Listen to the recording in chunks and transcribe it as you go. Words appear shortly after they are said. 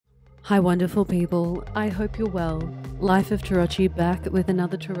Hi wonderful people, I hope you're well. Life of Tarocchi back with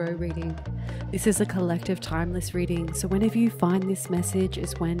another tarot reading. This is a collective timeless reading, so whenever you find this message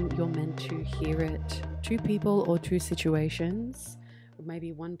is when you're meant to hear it. Two people or two situations, or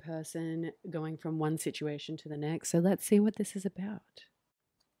maybe one person going from one situation to the next. So let's see what this is about.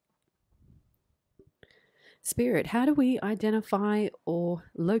 Spirit, how do we identify or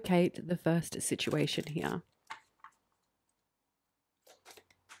locate the first situation here?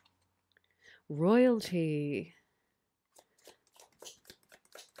 Royalty,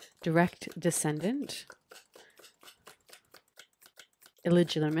 direct descendant,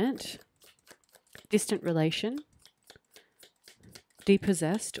 illegitimate, distant relation,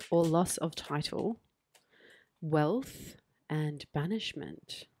 depossessed or loss of title, wealth, and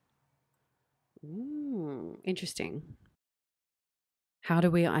banishment. Ooh, interesting. How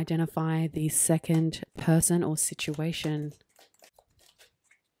do we identify the second person or situation?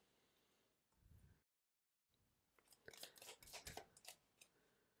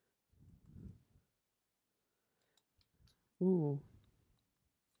 Ooh.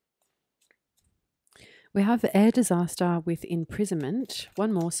 We have air disaster with imprisonment.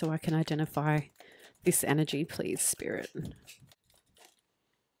 One more so I can identify this energy, please, Spirit.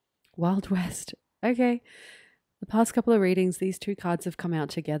 Wild West. Okay. The past couple of readings, these two cards have come out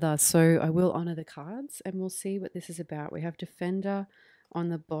together. So I will honor the cards and we'll see what this is about. We have Defender on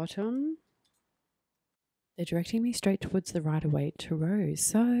the bottom. They're directing me straight towards the Rider-Waite Tarot.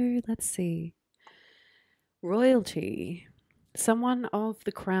 So let's see. Royalty. Someone of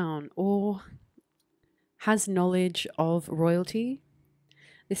the crown or has knowledge of royalty.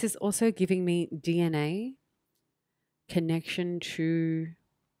 This is also giving me DNA, connection to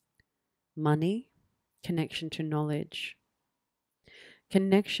money, connection to knowledge,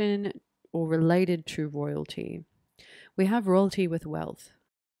 connection or related to royalty. We have royalty with wealth.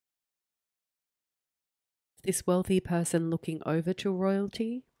 This wealthy person looking over to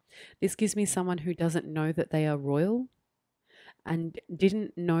royalty. This gives me someone who doesn't know that they are royal and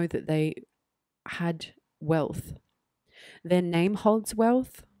didn't know that they had wealth. Their name holds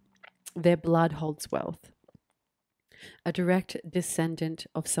wealth. Their blood holds wealth. A direct descendant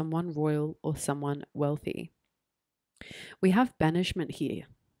of someone royal or someone wealthy. We have banishment here.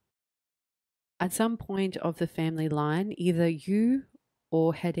 At some point of the family line, either you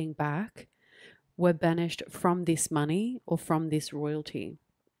or heading back were banished from this money or from this royalty.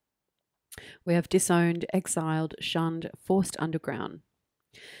 We have disowned, exiled, shunned, forced underground.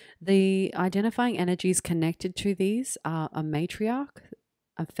 The identifying energies connected to these are a matriarch,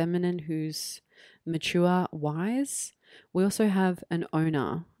 a feminine who's mature, wise. We also have an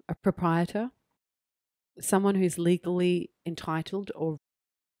owner, a proprietor, someone who's legally entitled or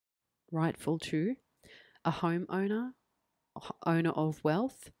rightful to, a homeowner, owner of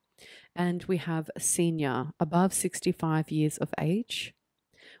wealth, and we have a senior, above 65 years of age,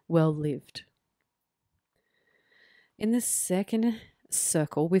 well lived. In the second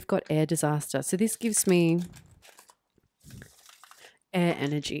circle, we've got air disaster. So this gives me air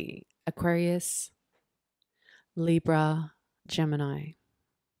energy, Aquarius, Libra, Gemini.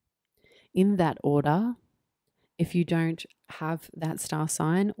 In that order, if you don't have that star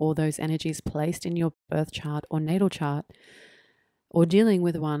sign or those energies placed in your birth chart or natal chart or dealing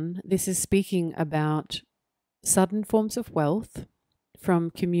with one, this is speaking about sudden forms of wealth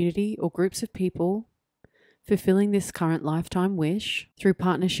from community or groups of people fulfilling this current lifetime wish through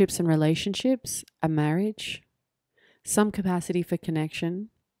partnerships and relationships, a marriage, some capacity for connection.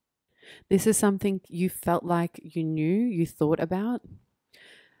 This is something you felt like you knew, you thought about,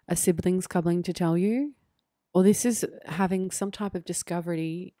 a sibling's coming to tell you, or this is having some type of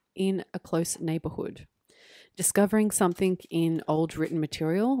discovery in a close neighborhood, discovering something in old written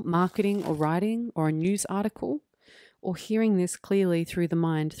material, marketing or writing, or a news article, or hearing this clearly through the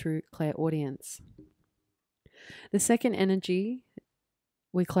mind through clairaudience. The second energy,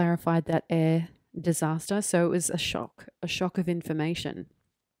 we clarified that air disaster, so it was a shock of information.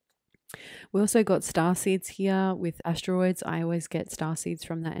 We also got star seeds here with asteroids. I always get star seeds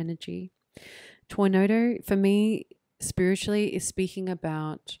from that energy. Tornado, for me, spiritually, is speaking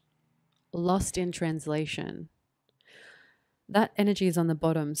about lost in translation. That energy is on the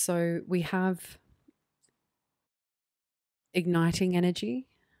bottom. So we have igniting energy,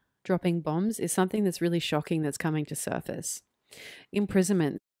 dropping bombs is something that's really shocking that's coming to surface.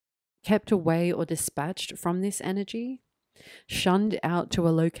 Imprisonment, kept away or dispatched from this energy, shunned out to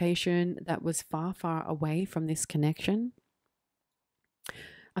a location that was far, far away from this connection.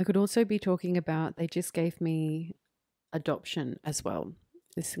 I could also be talking about, they just gave me adoption as well.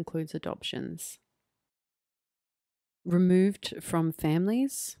 This includes adoptions. Removed from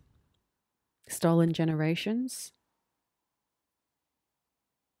families, stolen generations.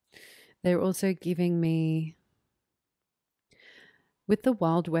 They're also giving me, with the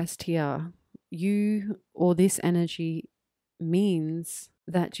Wild West here, you or this energy means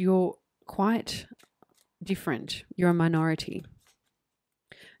that you're quite different. You're a minority,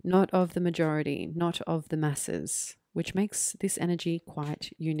 not of the majority, not of the masses, which makes this energy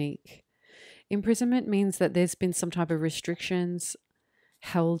quite unique. Imprisonment means that there's been some type of restrictions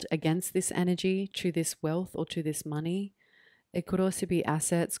held against this energy, to this wealth or to this money. It could also be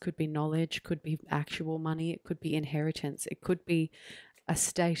assets, could be knowledge, could be actual money, it could be inheritance, it could be a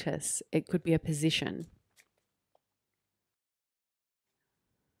status, it could be a position.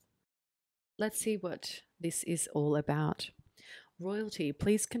 Let's see what this is all about. Royalty,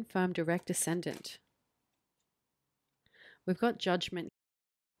 please confirm direct descendant. We've got judgment.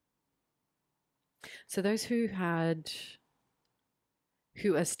 So those who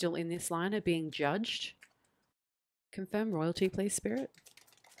are still in this line are being judged. Confirm royalty, please, Spirit.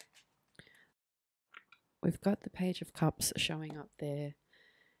 We've got the Page of Cups showing up there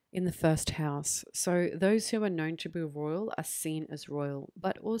in the first house. So those who are known to be royal are seen as royal,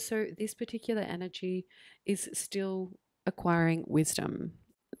 but also this particular energy is still acquiring wisdom,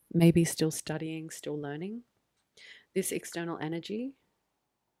 maybe still studying, still learning. This external energy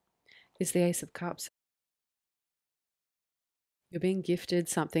is the Ace of Cups. You're being gifted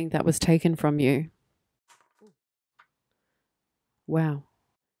something that was taken from you. Wow.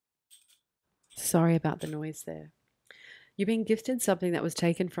 Sorry about the noise there. You're being gifted something that was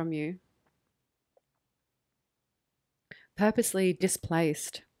taken from you, purposely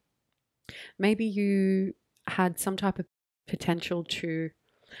displaced. Maybe you had some type of potential to,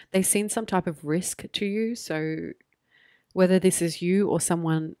 they've seen some type of risk to you. So whether this is you or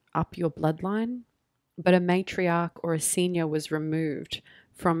someone up your bloodline, but a matriarch or a senior was removed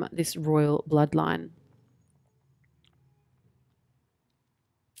from this royal bloodline.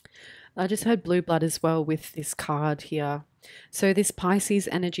 I just heard blue blood as well with this card here. So this Pisces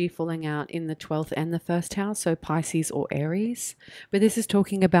energy falling out in the 12th and the first house, so Pisces or Aries. But this is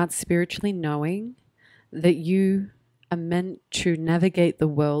talking about spiritually knowing that you are meant to navigate the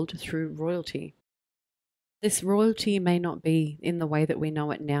world through royalty. This royalty may not be in the way that we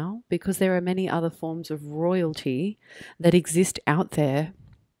know it now, because there are many other forms of royalty that exist out there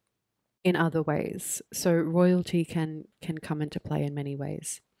in other ways. So royalty can come into play in many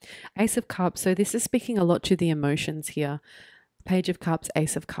ways. Ace of Cups. So this is speaking a lot to the emotions here. Page of Cups,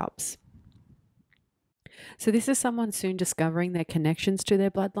 Ace of Cups. So this is someone soon discovering their connections to their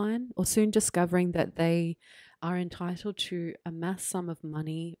bloodline, or soon discovering that they are entitled to a mass sum of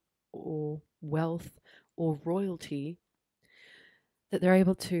money or wealth or royalty that they're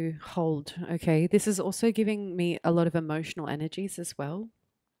able to hold. Okay, this is also giving me a lot of emotional energies as well.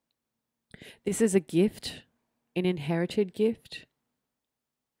 This is a gift, an inherited gift,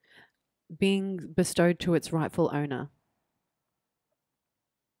 being bestowed to its rightful owner.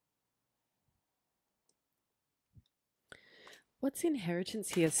 What's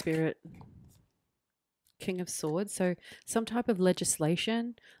inheritance here, Spirit? King of Swords. So some type of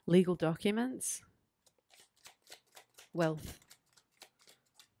legislation, legal documents, wealth.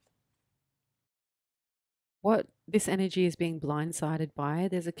 What this energy is being blindsided by,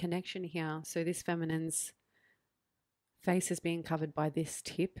 there's a connection here. So this feminine's face is being covered by this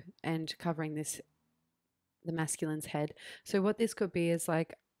tip and covering this, the masculine's head. So what this could be is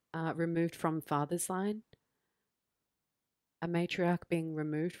like removed from father's line, a matriarch being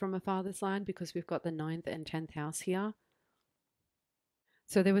removed from a father's line, because we've got the 9th and 10th house here.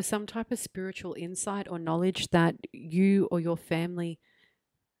 So there was some type of spiritual insight or knowledge that you or your family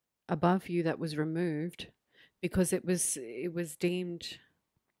above you that was removed because it was deemed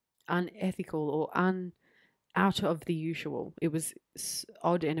unethical or out of the usual. It was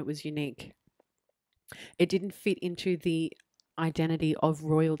odd and it was unique. It didn't fit into the identity of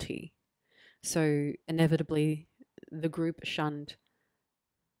royalty. So inevitably the group shunned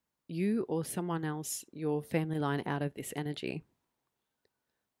you or someone else, your family line, out of this energy.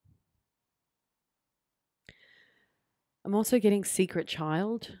 I'm also getting secret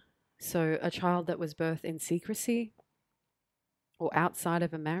child. So a child that was birthed in secrecy or outside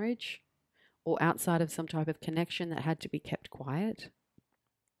of a marriage or outside of some type of connection that had to be kept quiet.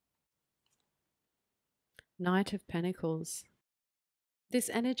 Knight of Pentacles. This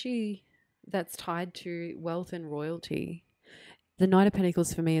energy that's tied to wealth and royalty. The Knight of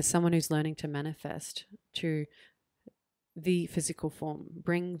Pentacles for me is someone who's learning to manifest to the physical form,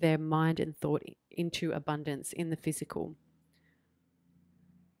 bring their mind and thought into abundance in the physical.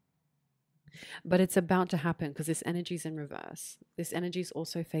 But it's about to happen because this energy is in reverse. This energy is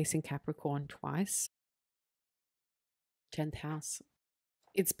also facing Capricorn twice. 10th house.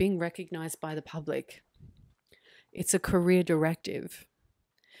 It's being recognized by the public. It's a career directive.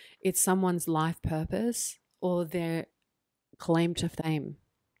 It's someone's life purpose or their claim to fame.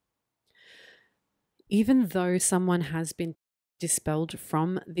 Even though someone has been dispelled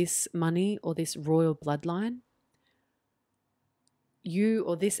from this money or this royal bloodline, you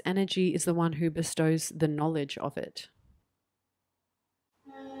or this energy is the one who bestows the knowledge of it.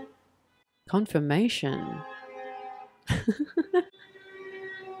 Confirmation.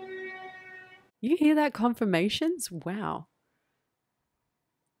 You hear that? Confirmations? Wow.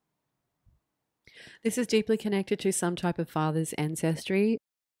 This is deeply connected to some type of father's ancestry.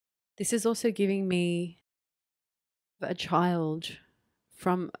 This is also giving me a child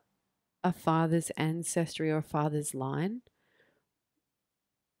from a father's ancestry or father's line.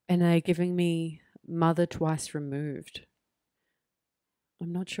 And they're giving me mother twice removed.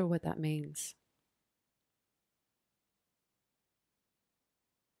 I'm not sure what that means.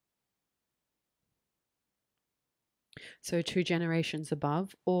 So 2 generations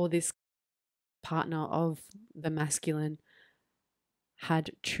above, or this partner of the masculine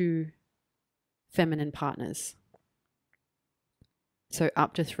had 2 feminine partners. So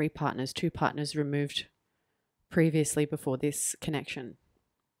up to 3 partners, 2 partners removed previously before this connection.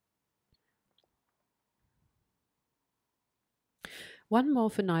 One more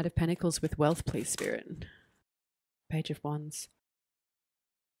for Knight of Pentacles with wealth, please, Spirit. Page of Wands.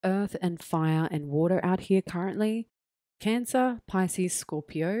 Earth and fire and water out here currently. Cancer, Pisces,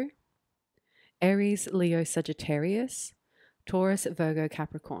 Scorpio. Aries, Leo, Sagittarius. Taurus, Virgo,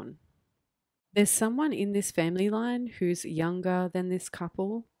 Capricorn. There's someone in this family line who's younger than this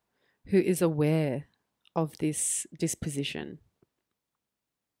couple who is aware of this disposition.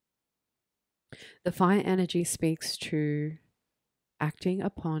 The fire energy speaks to acting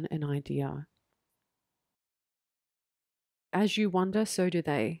upon an idea. As you wonder, so do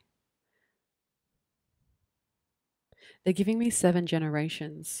they. They're giving me 7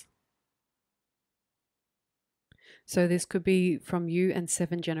 generations. So this could be from you and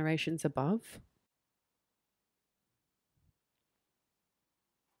 7 generations above.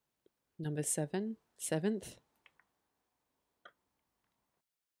 Number 7, 7th.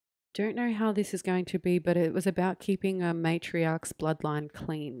 Don't know how this is going to be, but it was about keeping a matriarch's bloodline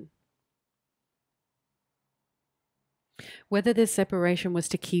clean. Whether this separation was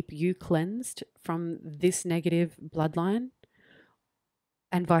to keep you cleansed from this negative bloodline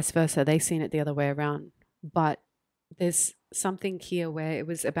and vice versa, they've seen it the other way around. But there's something here where it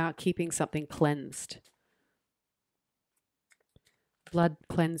was about keeping something cleansed. Blood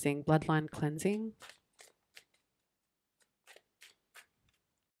cleansing, bloodline cleansing.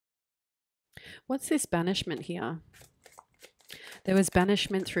 What's this banishment here? There was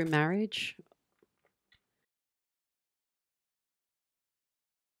banishment through marriage.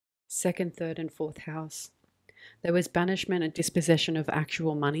 2nd, 3rd, and 4th house. There was banishment and dispossession of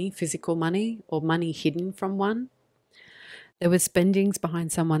actual money, physical money, or money hidden from one. There were spendings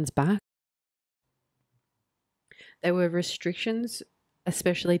behind someone's back. There were restrictions,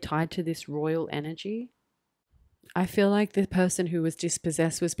 especially tied to this royal energy. I feel like the person who was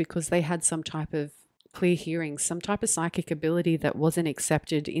dispossessed was because they had some type of clear hearing, some type of psychic ability that wasn't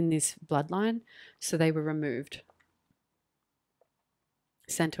accepted in this bloodline, so they were removed,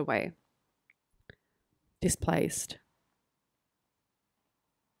 sent away, displaced.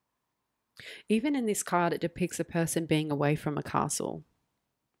 Even in this card, it depicts a person being away from a castle.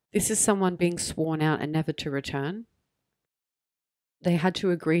 This is someone being sworn out and never to return. They had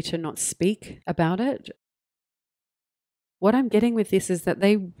to agree to not speak about it. What I'm getting with this is that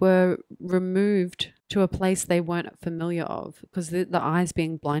they were removed to a place they weren't familiar of, because the eyes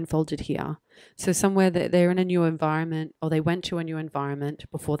being blindfolded here. So somewhere that they're in a new environment, or they went to a new environment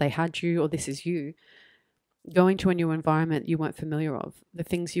before they had you, or this is you, going to a new environment you weren't familiar of. The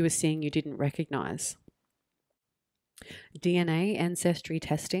things you were seeing you didn't recognize. DNA, ancestry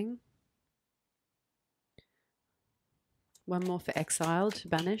testing. One more for exiled,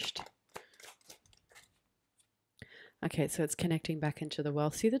 banished. Okay, so it's connecting back into the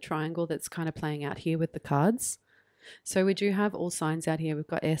wealth. See the triangle that's kind of playing out here with the cards? So we do have all signs out here. We've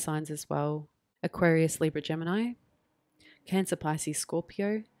got air signs as well. Aquarius, Libra, Gemini. Cancer, Pisces,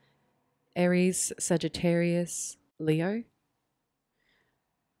 Scorpio. Aries, Sagittarius, Leo.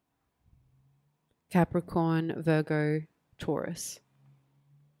 Capricorn, Virgo, Taurus.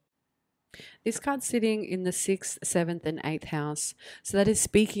 This card's sitting in the 6th, 7th, and 8th house. So that is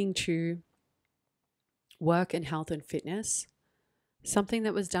speaking to work and health and fitness. something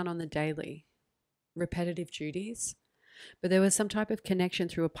that was done on the daily, repetitive duties, but there was some type of connection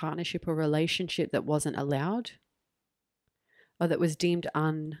through a partnership or relationship that wasn't allowed, or that was deemed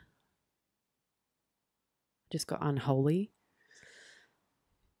unholy,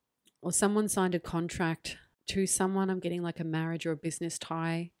 or someone signed a contract to someone. I'm getting like a marriage or a business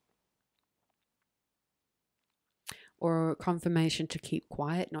tie, or confirmation to keep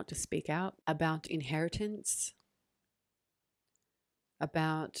quiet, not to speak out about inheritance,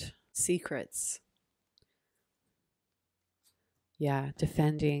 about secrets. Yeah,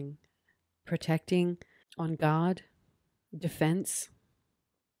 defending, protecting, on guard, defense.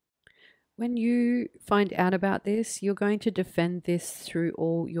 When you find out about this, you're going to defend this through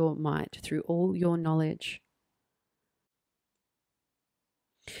all your might, through all your knowledge.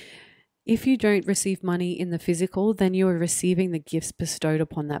 If you don't receive money in the physical, then you are receiving the gifts bestowed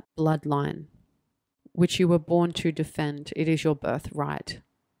upon that bloodline, which you were born to defend. It is your birthright.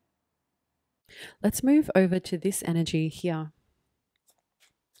 Let's move over to this energy here.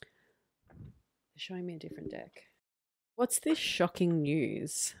 They're showing me a different deck. What's this shocking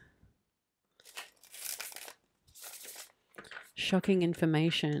news? Shocking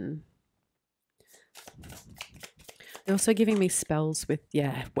information. They're also giving me spells with,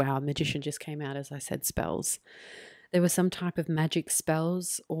 yeah, wow, magician just came out as I said spells. There was some type of magic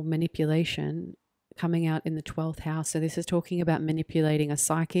spells or manipulation coming out in the 12th house. So this is talking about manipulating a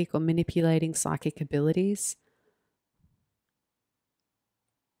psychic or manipulating psychic abilities.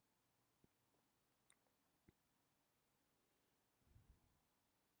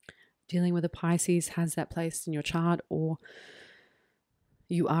 Dealing with a Pisces has that placed in your chart, or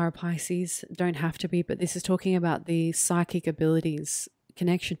you are a Pisces, don't have to be, but this is talking about the psychic abilities,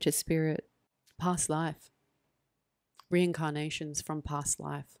 connection to spirit, past life, reincarnations from past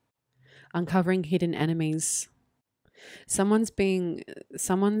life, uncovering hidden enemies. Someone's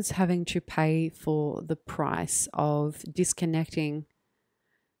having to pay for the price of disconnecting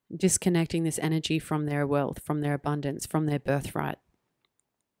this energy from their wealth, from their abundance, from their birthright.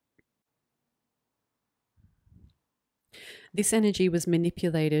 This energy was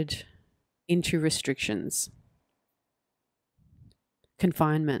manipulated into restrictions,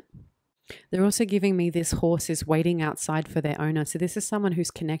 confinement. They're also giving me this horse is waiting outside for their owner. So this is someone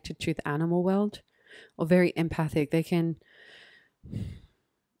who's connected to the animal world or very empathic. They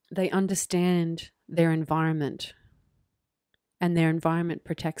understand their environment, and their environment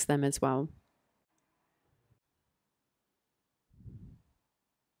protects them as well.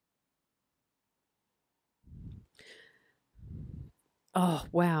 Oh,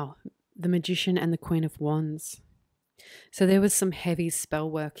 wow. The Magician and the Queen of Wands. So there was some heavy spell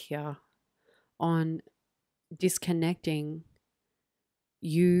work here on disconnecting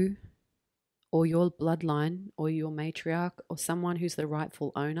you or your bloodline or your matriarch or someone who's the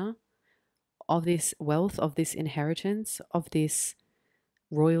rightful owner of this wealth, of this inheritance, of this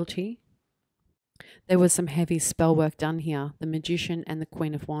royalty. There was some heavy spell work done here, the Magician and the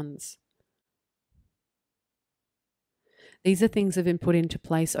Queen of Wands. These are things that have been put into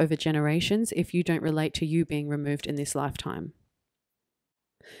place over generations if you don't relate to you being removed in this lifetime.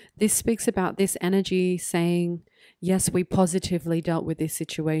 This speaks about this energy saying, yes, we positively dealt with this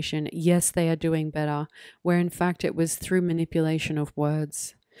situation. Yes, they are doing better, where in fact it was through manipulation of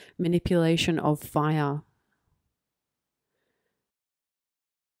words, manipulation of fire.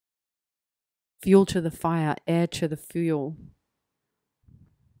 Fuel to the fire, air to the fuel.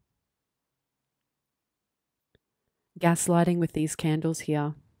 Gaslighting with these candles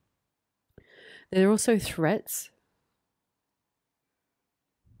here. There are also threats.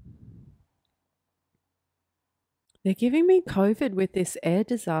 They're giving me COVID with this air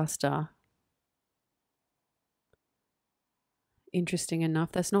disaster. Interesting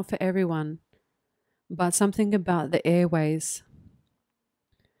enough, that's not for everyone, but something about the airways.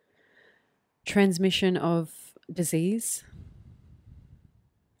 Transmission of disease.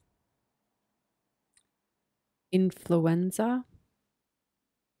 Influenza.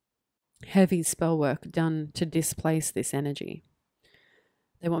 Heavy spell work done to displace this energy.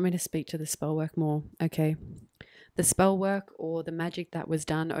 They want me to speak to the spell work more. Okay. The spell work or the magic that was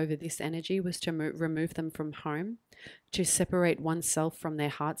done over this energy was to remove them from home, to separate oneself from their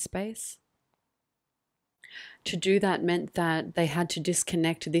heart space. To do that meant that they had to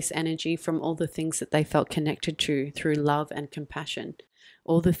disconnect this energy from all the things that they felt connected to through love and compassion,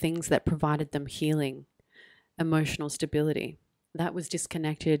 all the things that provided them healing, emotional stability. That was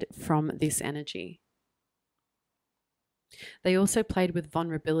disconnected from this energy. They also played with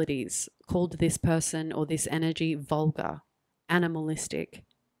vulnerabilities, called this person or this energy vulgar, animalistic.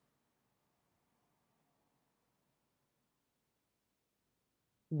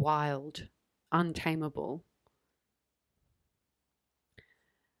 wild, untamable.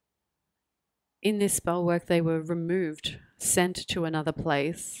 In this spell work, they were removed, sent to another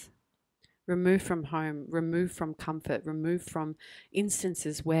place, removed from home, removed from comfort, removed from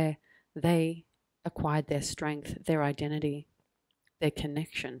instances where they acquired their strength, their identity, their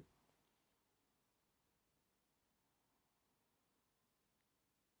connection.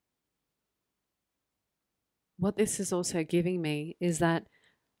 What this is also giving me is that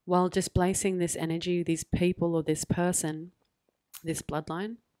while displacing this energy, these people or this person, this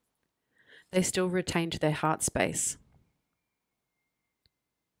bloodline, they still retained their heart space.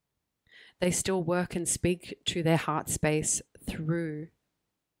 They still work and speak to their heart space through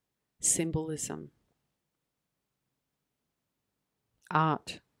symbolism,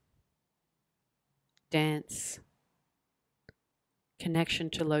 art, dance, connection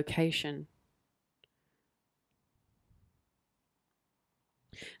to location.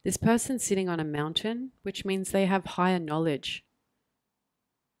 This person's sitting on a mountain, which means they have higher knowledge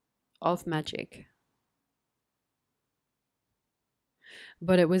of magic.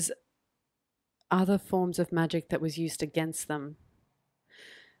 But it was other forms of magic that was used against them.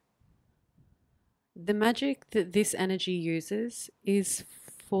 The magic that this energy uses is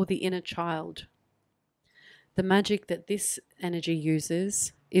for the inner child. The magic that this energy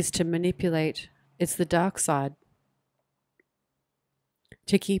uses is to manipulate. It's the dark side.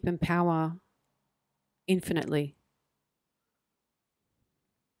 To keep in power infinitely.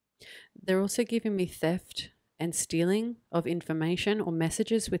 They're also giving me theft and stealing of information or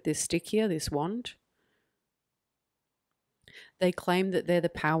messages with this stick here, this wand. They claim that they're the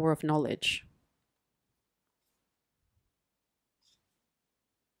power of knowledge.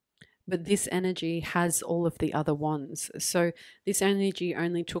 But this energy has all of the other wands. So this energy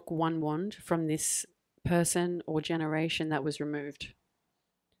only took one wand from this person or generation that was removed.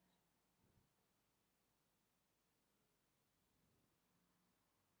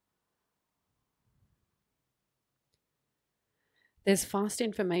 There's fast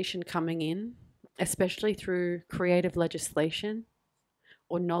information coming in, especially through creative legislation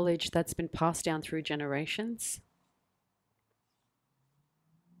or knowledge that's been passed down through generations.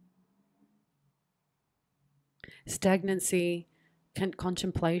 Stagnancy,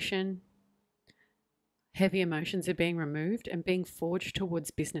 contemplation, heavy emotions are being removed and being forged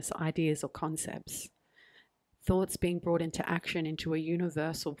towards business ideas or concepts. Thoughts being brought into action into a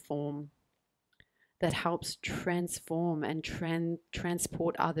universal form that helps transform and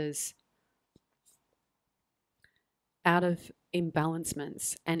transport others out of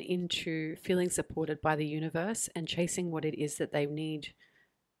imbalancements and into feeling supported by the universe and chasing what it is that they need,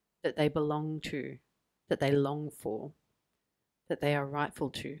 that they belong to, that they long for, that they are rightful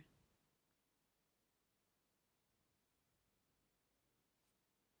to.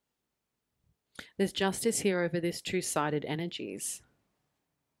 There's justice here over this two-sided energies.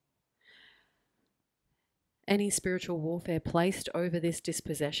 Any spiritual warfare placed over this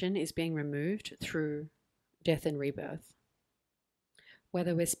dispossession is being removed through death and rebirth.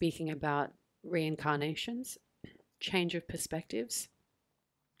 Whether we're speaking about reincarnations, change of perspectives,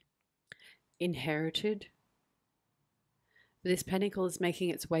 inherited. This pentacle is making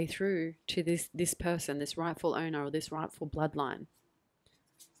its way through to this person, this rightful owner or this rightful bloodline.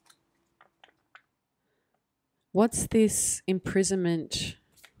 What's this imprisonment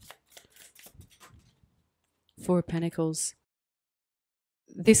for Pentacles?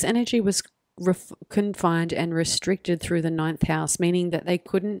 This energy was confined and restricted through the 9th house, meaning that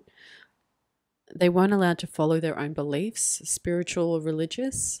they weren't allowed to follow their own beliefs, spiritual or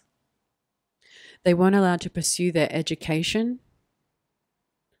religious. They weren't allowed to pursue their education.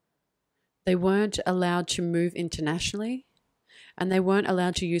 They weren't allowed to move internationally, and they weren't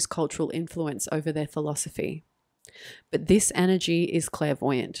allowed to use cultural influence over their philosophy. But this energy is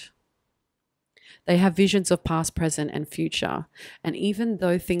clairvoyant. They have visions of past, present, and future. And even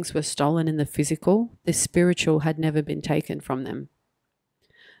though things were stolen in the physical, the spiritual had never been taken from them.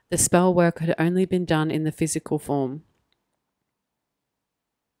 The spell work had only been done in the physical form.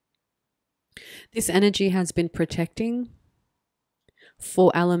 This energy has been protecting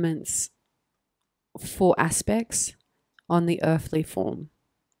 4 elements, 4 aspects on the earthly form.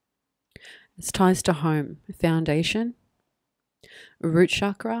 It ties to home, foundation, root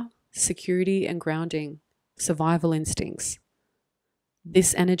chakra, security and grounding, survival instincts.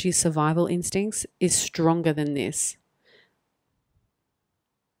 This energy's survival instincts is stronger than this.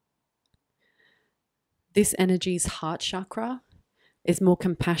 This energy's heart chakra is more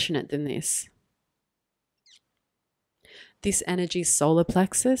compassionate than this. This energy's solar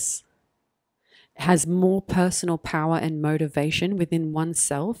plexus has more personal power and motivation within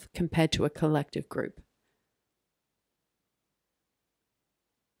oneself compared to a collective group.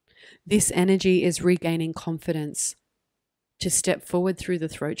 This energy is regaining confidence to step forward through the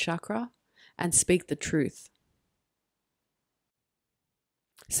throat chakra and speak the truth.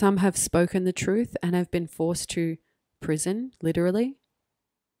 Some have spoken the truth and have been forced to prison, literally.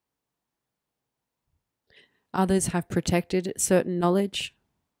 Others have protected certain knowledge,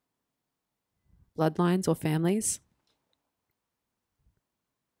 bloodlines or families.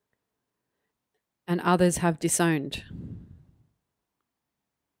 And others have disowned.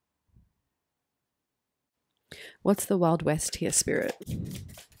 What's the Wild West here, Spirit?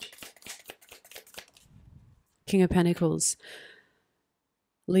 King of Pentacles,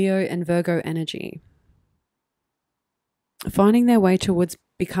 Leo and Virgo energy. Finding their way towards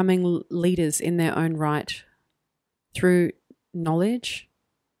becoming leaders in their own right through knowledge,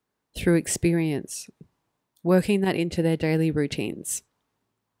 through experience, working that into their daily routines.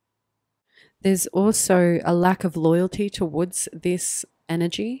 There's also a lack of loyalty towards this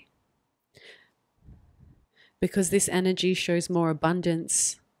energy because this energy shows more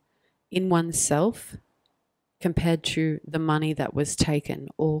abundance in oneself compared to the money that was taken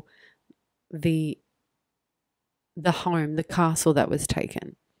or the home, the castle that was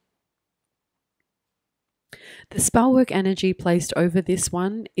taken. The spellwork energy placed over this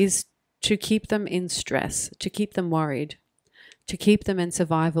one is to keep them in stress, to keep them worried, to keep them in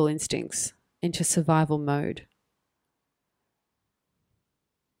survival instincts, into survival mode.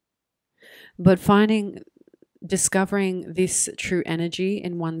 But discovering this true energy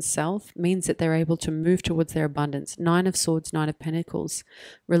in oneself means that they're able to move towards their abundance. 9 of Swords, 9 of Pentacles,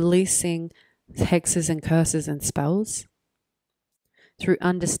 releasing hexes and curses and spells through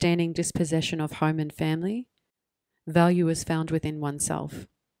understanding dispossession of home and family. Value is found within oneself.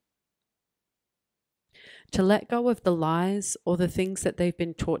 To let go of the lies or the things that they've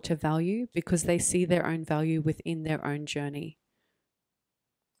been taught to value because they see their own value within their own journey.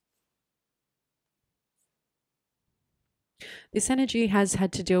 This energy has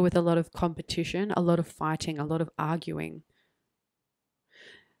had to deal with a lot of competition, a lot of fighting, a lot of arguing.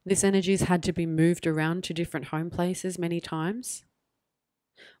 This energy has had to be moved around to different home places many times,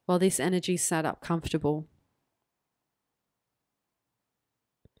 while this energy sat up comfortable.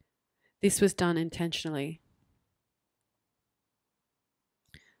 This was done intentionally.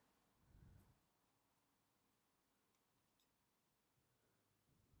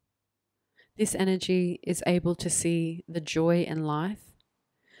 This energy is able to see the joy in life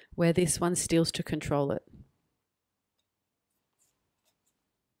where this one steals to control it.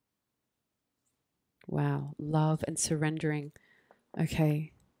 Wow, love and surrendering.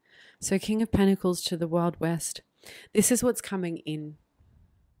 Okay, so King of Pentacles to the Wild West. This is what's coming in.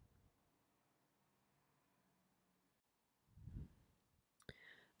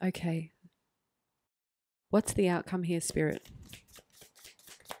 Okay, what's the outcome here, Spirit?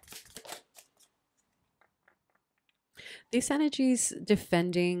 This energy is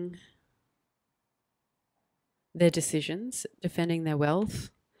defending their decisions, defending their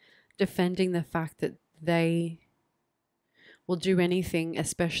wealth, defending the fact that they will do anything,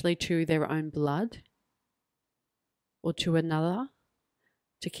 especially to their own blood or to another,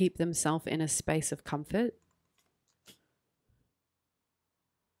 to keep themselves in a space of comfort.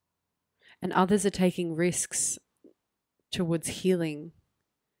 And others are taking risks towards healing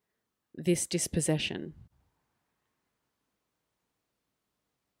this dispossession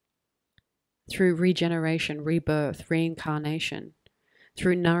through regeneration, rebirth, reincarnation,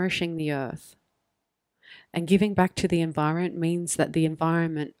 through nourishing the earth. And giving back to the environment means that the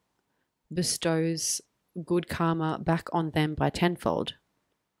environment bestows good karma back on them by tenfold.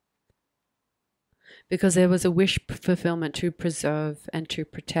 Because there was a wish fulfillment to preserve and to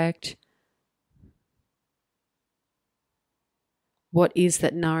protect what is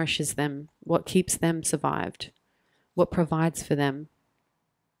that nourishes them, what keeps them survived, what provides for them.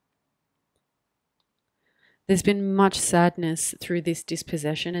 There's been much sadness through this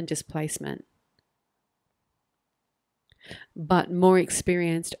dispossession and displacement, but more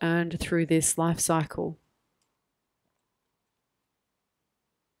experience earned through this life cycle.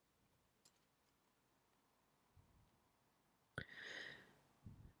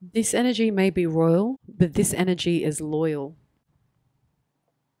 This energy may be royal, but this energy is loyal.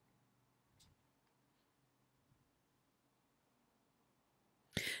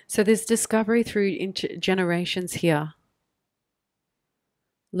 So there's discovery through generations here.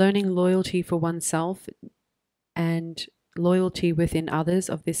 Learning loyalty for oneself and loyalty within others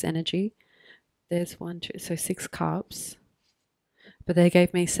of this energy. There's 1, 2, so 6 cups. But they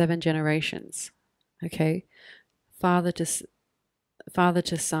gave me 7 generations. Okay, father to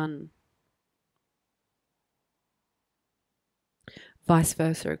son, vice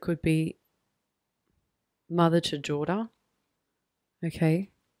versa. It could be mother to daughter. Okay,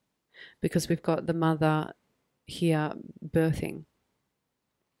 because we've got the mother here birthing.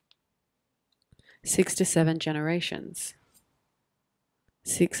 6 to 7 generations.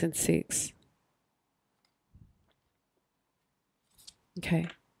 6 and 6. Okay.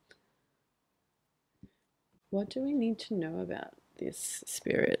 What do we need to know about this,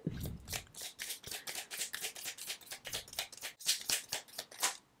 Spirit?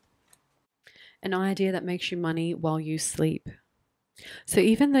 An idea that makes you money while you sleep. So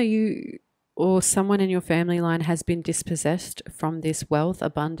even though you or someone in your family line has been dispossessed from this wealth,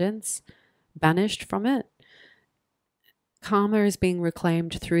 abundance, banished from it, karma is being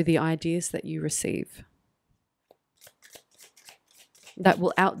reclaimed through the ideas that you receive that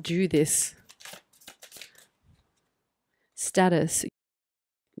will outdo this status.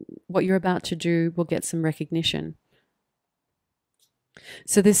 What you're about to do will get some recognition.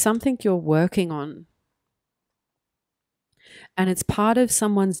 So there's something you're working on, and it's part of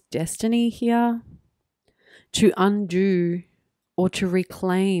someone's destiny here to undo or to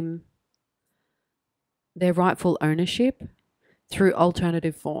reclaim their rightful ownership through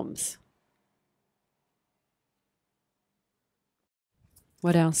alternative forms.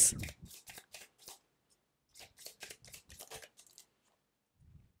 What else?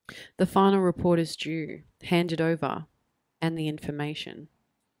 The final report is due, handed over, and the information.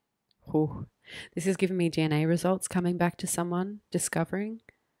 Ooh. This is giving me DNA results coming back to someone, discovering.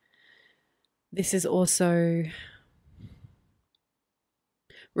 This is also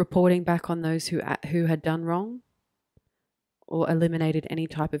reporting back on those who had done wrong or eliminated any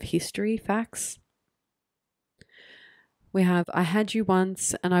type of history facts. We have, I had you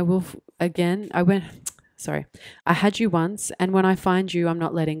once and I will again. I had you once and when I find you, I'm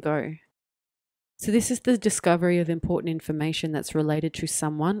not letting go. So this is the discovery of important information that's related to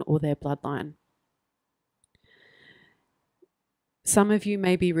someone or their bloodline. Some of you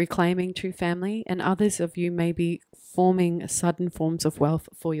may be reclaiming to family and others of you may be forming sudden forms of wealth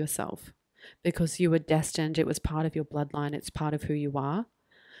for yourself because you were destined. It was part of your bloodline. It's part of who you are,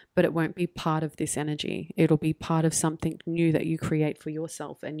 but it won't be part of this energy. It'll be part of something new that you create for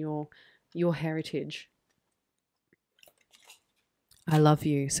yourself and your heritage. I love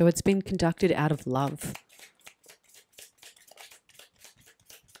you. So it's been conducted out of love.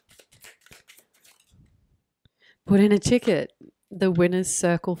 Put in a ticket. The winner's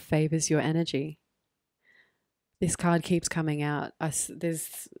circle favors your energy. This card keeps coming out.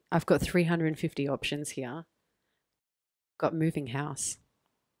 I've got 350 options here. Got moving house.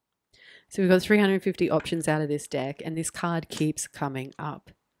 So we've got 350 options out of this deck, and this card keeps coming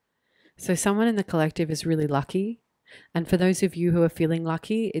up. So someone in the collective is really lucky. And for those of you who are feeling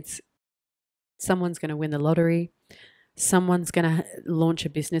lucky, it's someone's going to win the lottery. Someone's going to launch a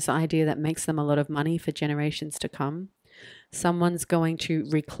business idea that makes them a lot of money for generations to come. Someone's going to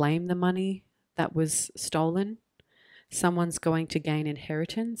reclaim the money that was stolen. Someone's going to gain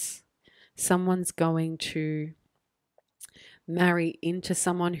inheritance. Someone's going to marry into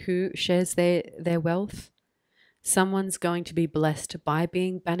someone who shares their wealth. Someone's going to be blessed by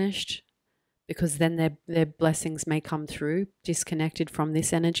being banished because then their blessings may come through, disconnected from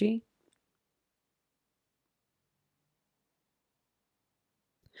this energy.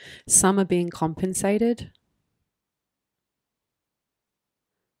 Some are being compensated.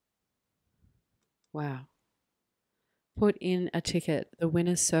 Wow. Put in a ticket. The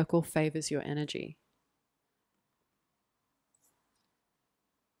winner's circle favors your energy.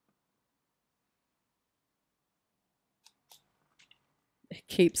 It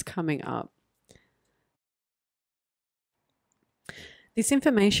keeps coming up. This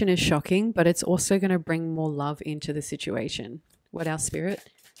information is shocking, but it's also going to bring more love into the situation. What else, Spirit?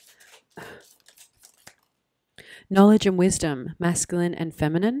 Knowledge and wisdom, masculine and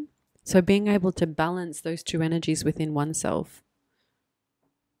feminine. So being able to balance those two energies within oneself.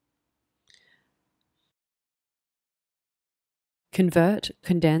 Convert,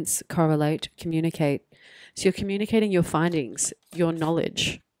 condense, correlate, communicate. So you're communicating your findings, your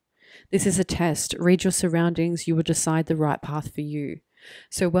knowledge. This is a test. Read your surroundings. You will decide the right path for you.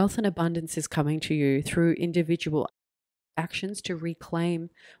 So wealth and abundance is coming to you through individual actions to reclaim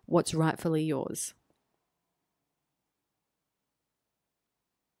what's rightfully yours.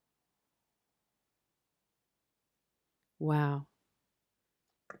 Wow.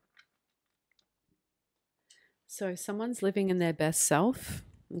 So someone's living in their best self,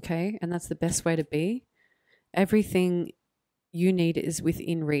 okay? And that's the best way to be. Everything you need is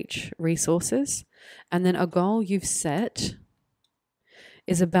within reach resources. And then a goal you've set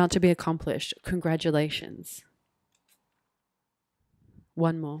is about to be accomplished. Congratulations.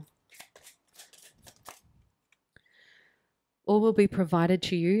 One more. All will be provided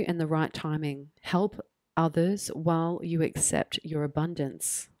to you in the right timing. Help others while you accept your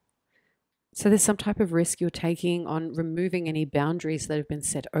abundance. So there's some type of risk you're taking on removing any boundaries that have been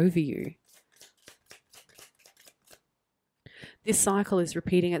set over you. This cycle is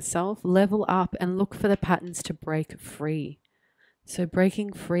repeating itself. Level up and look for the patterns to break free. So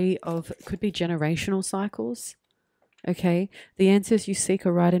breaking free of, could be generational cycles. Okay, the answers you seek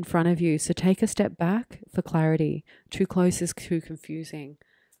are right in front of you. So take a step back for clarity. Too close is too confusing.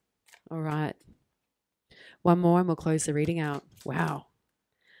 All right. One more and we'll close the reading out. Wow.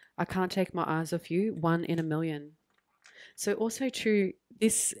 I can't take my eyes off you. 1 in a million. So also too,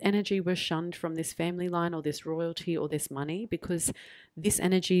 this energy was shunned from this family line or this royalty or this money because this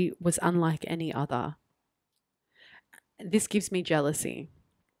energy was unlike any other. This gives me jealousy.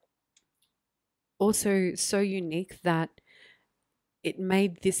 Also so unique that it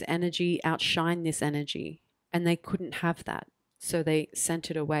made this energy outshine this energy, and they couldn't have that. So they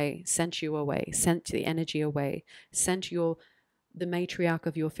sent it away, sent you away, sent the energy away, sent the matriarch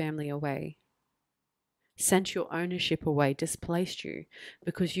of your family away, sent your ownership away, displaced you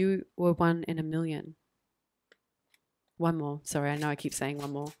because you were 1 in a million. One more. Sorry, I know I keep saying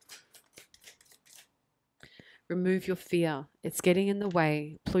one more. Remove your fear. It's getting in the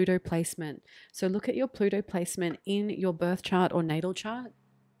way. Pluto placement. So look at your Pluto placement in your birth chart or natal chart.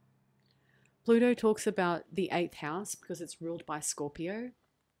 Pluto talks about the 8th house because it's ruled by Scorpio.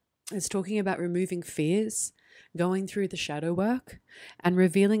 It's talking about removing fears, going through the shadow work, and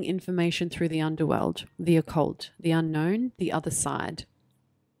revealing information through the underworld, the occult, the unknown, the other side.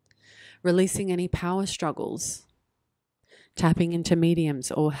 Releasing any power struggles. Tapping into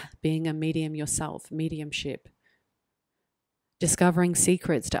mediums or being a medium yourself, mediumship. Discovering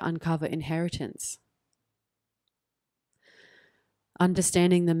secrets to uncover inheritance.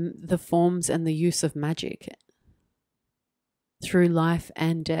 Understanding the forms and the use of magic through life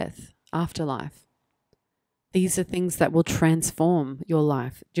and death, afterlife. These are things that will transform your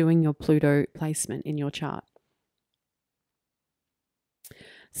life, doing your Pluto placement in your chart.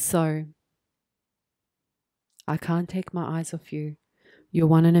 So, I can't take my eyes off you. You're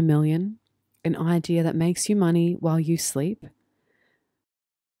 1 in a million, an idea that makes you money while you sleep.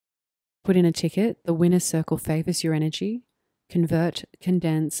 Put in a ticket. The winner's circle favors your energy. Convert,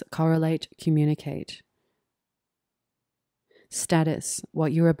 condense, correlate, communicate. Status.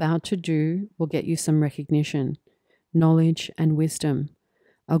 What you're about to do will get you some recognition, knowledge, and wisdom.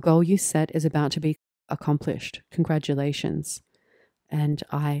 A goal you set is about to be accomplished. Congratulations. And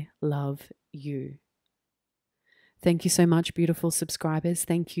I love you. Thank you so much, beautiful subscribers.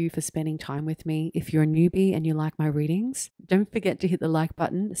 Thank you for spending time with me. If you're a newbie and you like my readings, don't forget to hit the like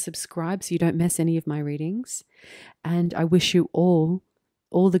button, subscribe so you don't miss any of my readings. And I wish you all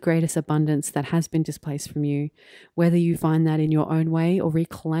the greatest abundance that has been displaced from you, whether you find that in your own way or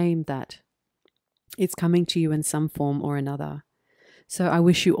reclaim that it's coming to you in some form or another. So I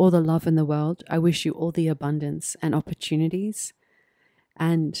wish you all the love in the world. I wish you all the abundance and opportunities.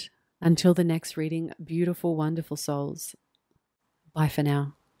 And until the next reading, beautiful, wonderful souls. Bye for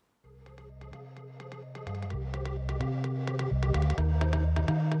now.